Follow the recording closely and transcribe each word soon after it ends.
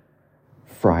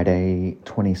Friday,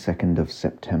 22nd of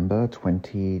September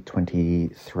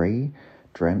 2023,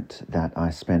 dreamt that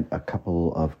I spent a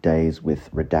couple of days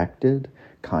with Redacted,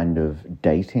 kind of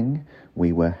dating.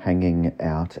 We were hanging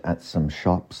out at some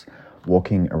shops,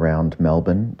 walking around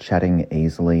Melbourne, chatting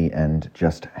easily and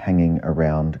just hanging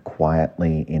around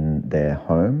quietly in their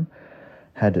home.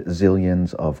 Had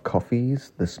zillions of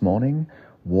coffees this morning,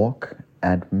 walk,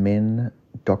 admin,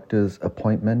 doctor's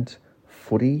appointment,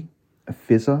 footy,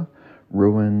 fizzer,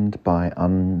 ruined by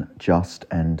unjust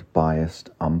and biased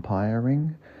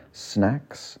umpiring,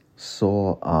 snacks,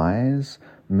 sore eyes,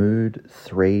 mood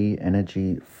 3,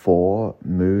 energy 4,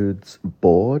 moods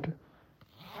bored,